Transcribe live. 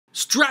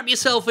Strap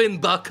yourself in,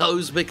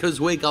 buckos,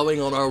 because we're going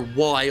on a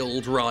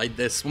wild ride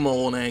this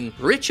morning.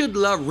 Richard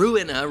La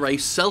Ruina, a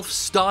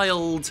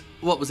self-styled,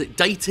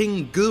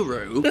 dating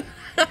guru,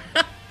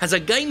 has a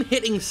game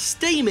hitting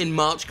Steam in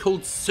March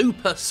called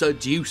Super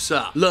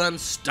Seducer. Learn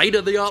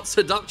state-of-the-art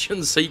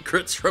seduction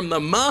secrets from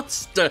the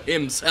master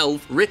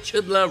himself,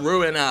 Richard La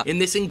Ruina, in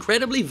this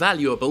incredibly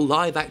valuable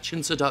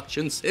live-action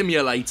seduction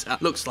simulator.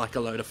 Looks like a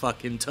load of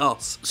fucking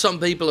toss. Some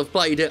people have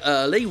played it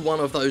early.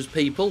 One of those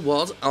people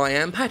was I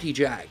Am Patty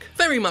Jack.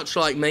 Very much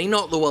like me,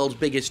 not the world's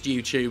biggest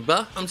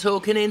YouTuber. I'm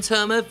talking in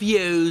terms of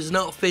views,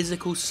 not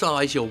physical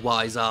size, your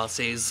wise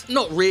asses.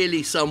 Not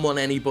really someone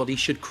anybody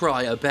should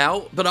cry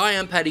about, but I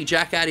Am Patty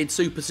Jack added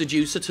Super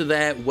Seducer to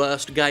their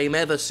Worst Game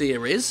Ever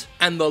series,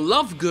 and the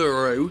Love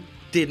Guru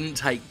didn't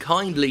take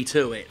kindly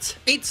to it.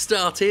 It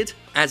started,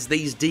 as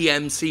these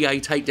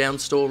DMCA Takedown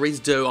stories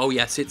do, oh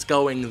yes, it's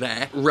going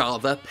there,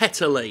 rather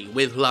pettily,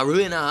 with La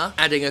Ruina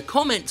adding a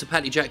comment to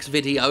Patty Jack's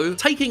video,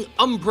 taking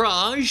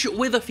umbrage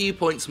with a few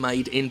points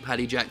made in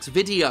Patty Jack's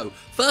video.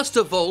 First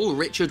of all,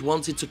 Richard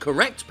wanted to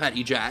correct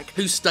Patty Jack,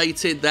 who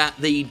stated that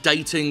the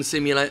dating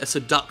simulator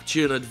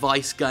seduction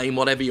advice game,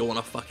 whatever you want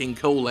to fucking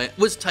call it,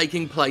 was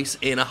taking place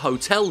in a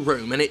hotel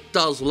room, and it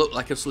does look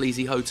like a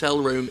sleazy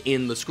hotel room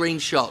in the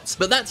screenshots,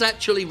 but that's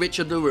actually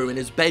Richard La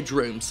Ruina's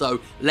bedroom, so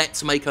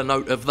let's make a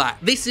note of that.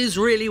 This is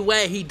really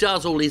where he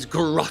does all his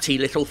grotty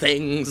little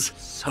things.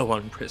 So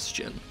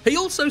unchristian. He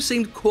also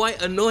seemed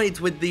quite annoyed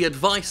with the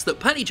advice that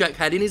Patty Jack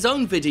had in his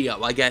own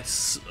video. I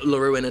guess La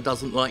Ruina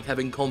doesn't like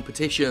having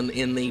competition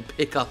in the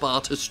pickup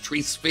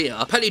artistry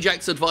sphere. Patty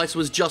Jack's advice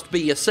was just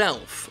be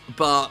yourself,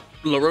 but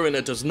La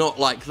Ruina does not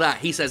like that.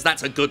 He says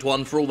that's a good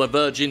one for all the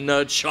virgin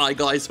nerd shy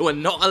guys who are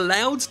not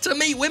allowed to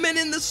meet women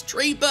in the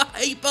street but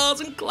hate bars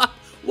and clubs.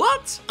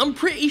 What? I'm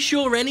pretty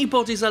sure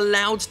anybody's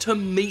allowed to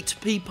meet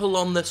people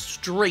on the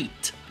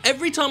street.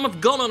 Every time I've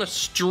gone on a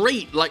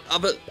street, like,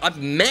 I've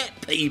met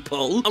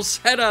people, I've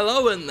said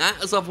hello and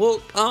that as I've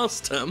walked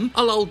past them.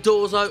 I'll hold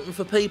doors open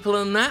for people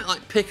and that,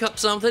 like pick up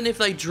something if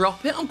they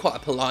drop it. I'm quite a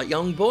polite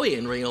young boy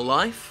in real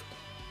life.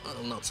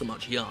 Well, not so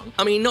much young.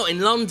 I mean, not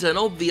in London,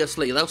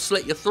 obviously. They'll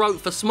slit your throat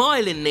for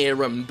smiling near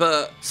them,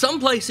 but some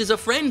places are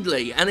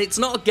friendly, and it's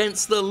not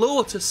against the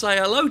law to say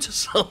hello to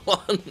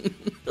someone.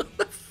 What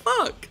the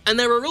fuck? And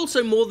there are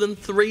also more than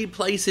 3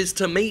 places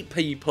to meet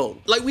people.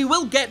 Like, we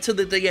will get to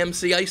the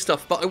DMCA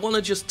stuff, but I want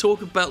to just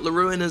talk about La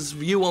Ruina's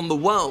view on the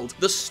world.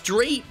 The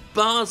street,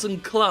 bars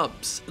and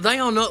clubs, they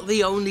are not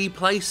the only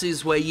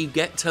places where you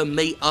get to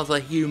meet other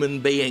human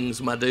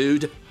beings, my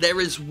dude.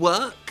 There is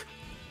work,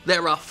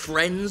 there are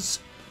friends,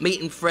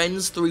 meeting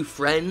friends through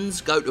friends,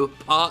 go to a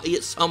party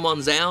at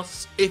someone's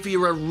house. If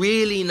you're a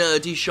really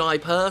nerdy shy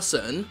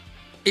person,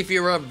 if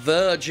you're a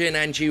virgin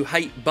and you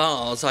hate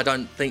bars, I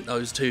don't think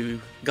those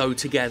two go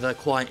together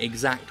quite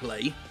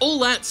exactly. All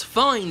that's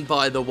fine,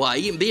 by the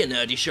way, and be a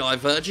nerdy shy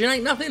virgin,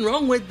 ain't nothing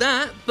wrong with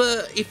that,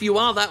 but if you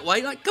are that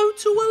way, like, go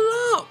to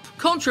a LARP.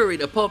 Contrary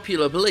to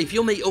popular belief,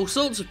 you'll meet all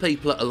sorts of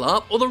people at a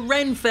LARP, or the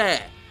Ren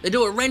Fair. They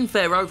do a Ren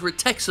Fair over at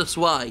Texas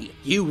Way.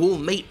 You will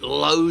meet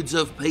loads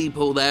of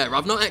people there.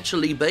 I've not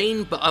actually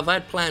been, but I've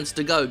had plans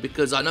to go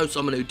because I know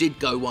someone who did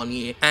go one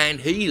year and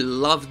he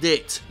loved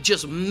it.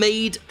 Just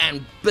mead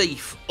and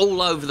beef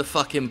all over the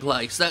fucking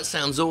place. That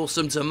sounds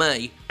awesome to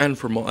me. And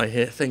from what I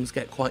hear, things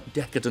get quite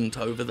decadent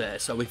over there,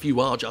 so if you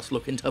are just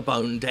looking to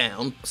bone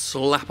down,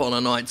 slap on a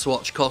Night's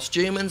Watch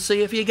costume and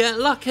see if you get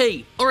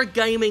lucky. Or a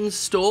gaming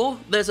store.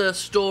 There's a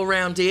store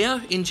around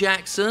here in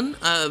Jackson,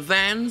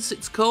 Vans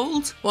it's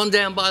called. One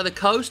down by the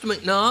coast,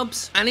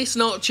 McNabb's, and it's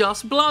not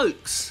just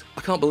blokes.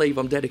 I can't believe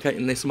I'm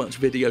dedicating this much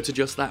video to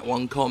just that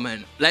one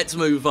comment. Let's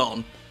move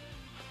on.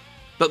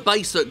 But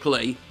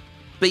basically,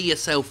 be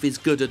yourself is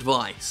good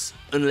advice,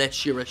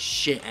 unless you're a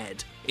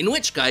shithead. In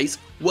which case,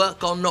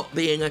 work on not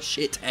being a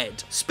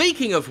shithead.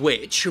 Speaking of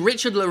which,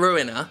 Richard La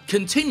Ruina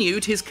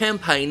continued his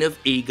campaign of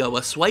ego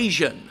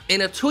assuasion.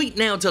 In a tweet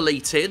now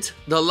deleted,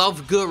 the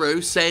Love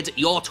Guru said,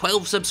 "Your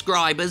 12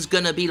 subscribers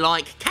gonna be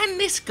like, can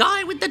this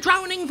guy with the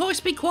droning voice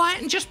be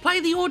quiet and just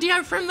play the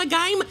audio from the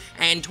game?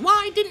 And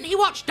why didn't he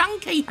watch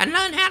Donkey and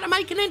learn how to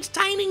make an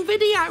entertaining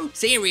video?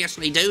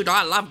 Seriously, dude,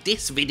 I love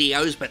diss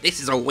videos, but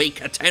this is a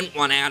weak attempt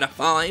 1 out of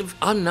 5.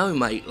 I know,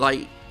 mate,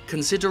 like,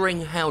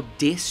 considering how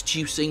dissed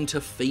you seem to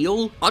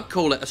feel, I'd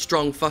call it a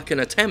strong fucking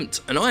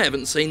attempt, and I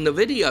haven't seen the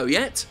video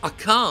yet. I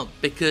can't,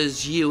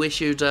 because you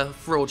issued a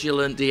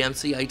fraudulent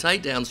DMCA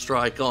takedown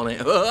strike on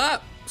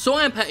it. So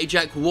I Am Patty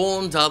Jack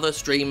warned other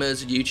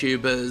streamers and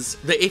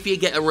YouTubers that if you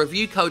get a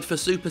review code for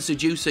Super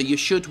Seducer, you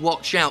should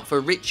watch out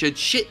for Richard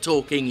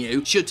shit-talking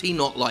you should he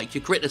not like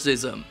your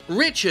criticism.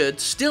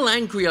 Richard, still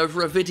angry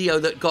over a video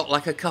that got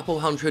like a couple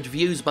hundred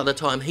views by the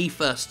time he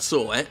first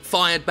saw it,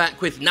 fired back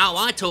with, "No,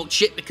 I talked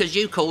shit because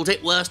you called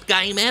it worst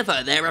game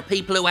ever. There are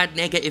people who had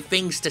negative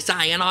things to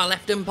say and I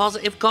left them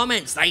positive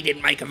comments. They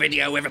didn't make a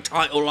video with a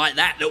title like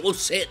that will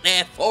sit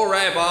there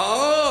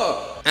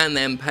forever." And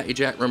then Patty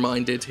Jack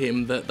reminded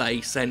him that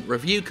they sent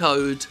review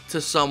code to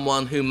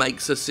someone who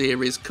makes a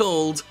series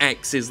called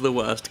X is the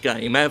Worst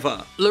Game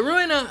Ever. La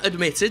Ruina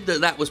admitted that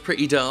that was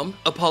pretty dumb,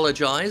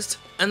 apologised,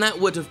 and that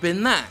would have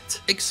been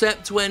that.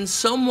 Except when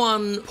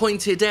someone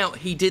pointed out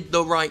he did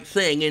the right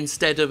thing,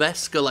 instead of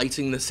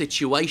escalating the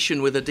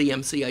situation with a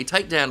DMCA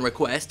takedown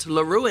request,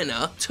 La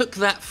Ruina took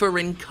that for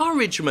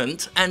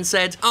encouragement and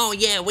said, "Oh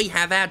yeah, we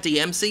have our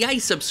DMCA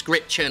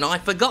subscription, I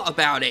forgot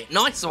about it.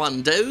 Nice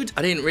one, dude.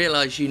 I didn't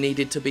realise you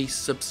needed to be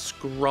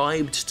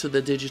subscribed to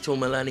the Digital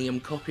Millennium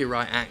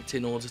Copyright Act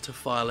in order to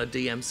file a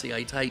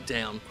DMCA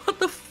takedown. What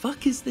the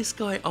fuck is this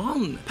guy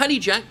on?" Paddy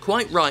Jack,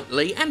 quite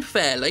rightly and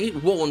fairly,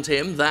 warned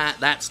him that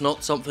that's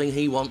not something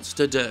he wants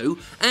to do,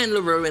 and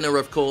La Ruina,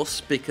 of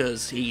course,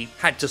 because he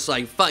had to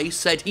save face,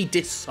 said he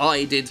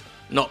decided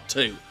not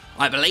to.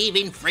 "I believe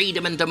in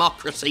freedom and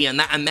democracy and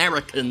that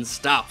American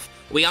stuff.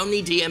 We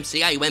only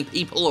DMCA when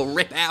people will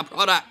rip our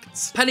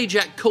products." Paddy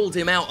Jack called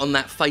him out on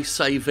that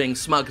face-saving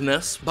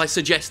smugness by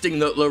suggesting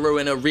that La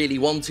Ruina really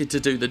wanted to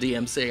do the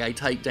DMCA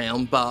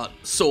takedown, but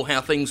saw how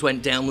things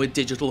went down with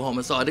Digital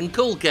Homicide and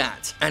Cool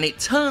Cat. And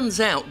it turns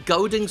out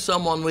goading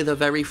someone with a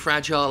very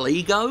fragile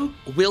ego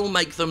will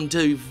make them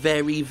do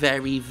very,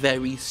 very,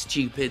 very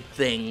stupid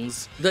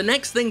things. The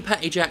next thing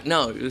Paddy Jack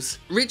knows,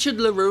 Richard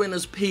La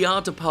Ruina's PR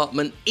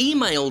department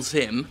emails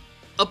him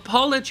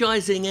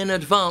apologising in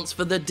advance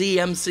for the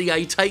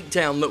DMCA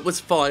takedown that was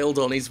filed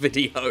on his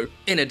video.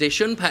 In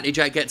addition, Paddy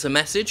Jack gets a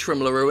message from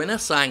La Ruina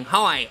saying,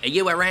 "Hi, are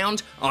you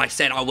around? I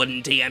said I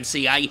wouldn't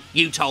DMCA.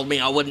 You told me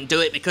I wouldn't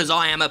do it because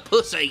I am a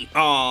pussy.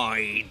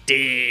 I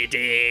did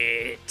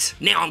it.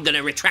 Now I'm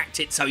gonna retract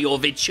it, so your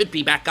vid should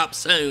be back up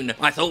soon.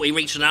 I thought we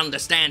reached an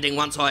understanding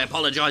once I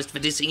apologised for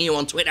dissing you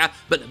on Twitter,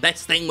 but the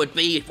best thing would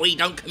be if we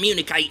don't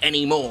communicate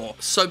anymore."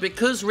 So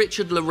because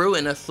Richard La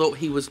Ruina thought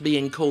he was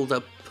being called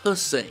a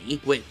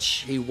pussy,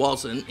 which he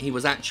wasn't, he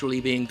was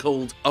actually being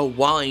called a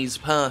wise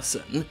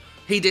person,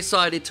 he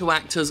decided to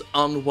act as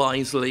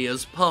unwisely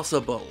as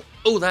possible.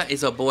 Oh, that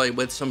is a boy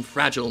with some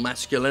fragile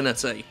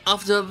masculinity.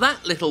 After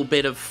that little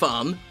bit of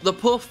fun, the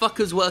poor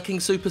fuckers working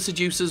Super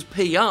Seducer's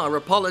PR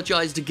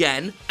apologised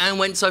again and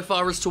went so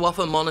far as to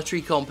offer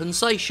monetary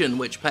compensation,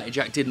 which Paddy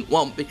Jack didn't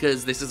want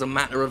because this is a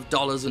matter of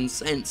dollars and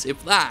cents,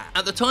 if that.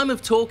 At the time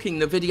of talking,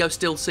 the video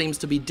still seems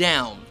to be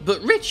down,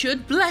 but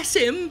Richard, bless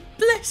him,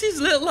 bless his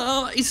little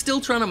heart, is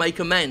still trying to make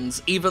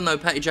amends, even though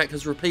Paddy Jack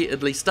has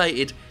repeatedly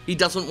stated he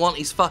doesn't want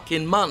his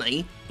fucking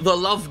money. The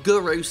love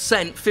guru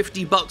sent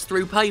 $50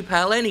 through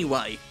PayPal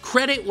anyway.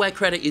 Credit where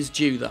credit is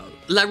due though.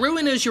 La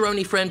Ruina's your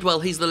only friend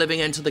while he's the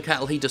living end to the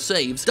cattle he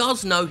deceives,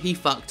 does know he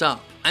fucked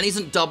up, and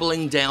isn't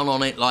doubling down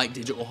on it like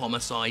Digital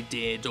Homicide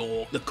did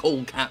or the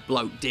Cool Cat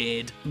bloke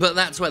did. But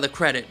that's where the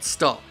credit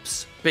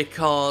stops,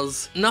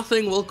 because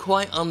nothing will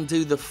quite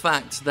undo the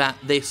fact that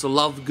this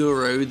love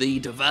guru, the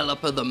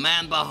developer, the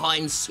man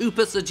behind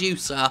Super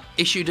Seducer,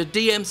 issued a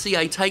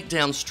DMCA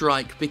takedown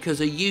strike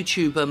because a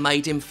YouTuber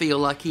made him feel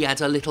like he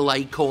had a little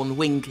acorn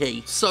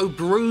winky. So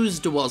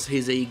bruised was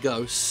his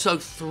ego, so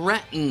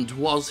threatened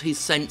was his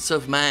sense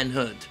of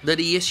manhood, that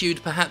he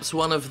issued perhaps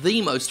one of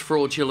the most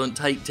fraudulent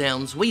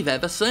takedowns we've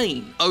ever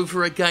seen,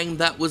 over a game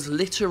that was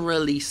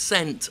literally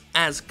sent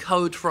as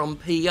code from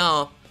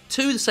PR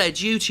to said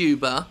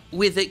YouTuber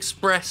with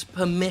express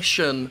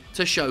permission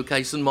to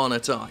showcase and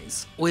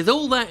monetize. With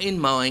all that in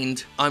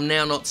mind, I'm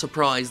now not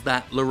surprised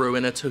that La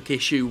Ruina took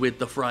issue with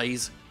the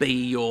phrase, "be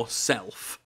yourself."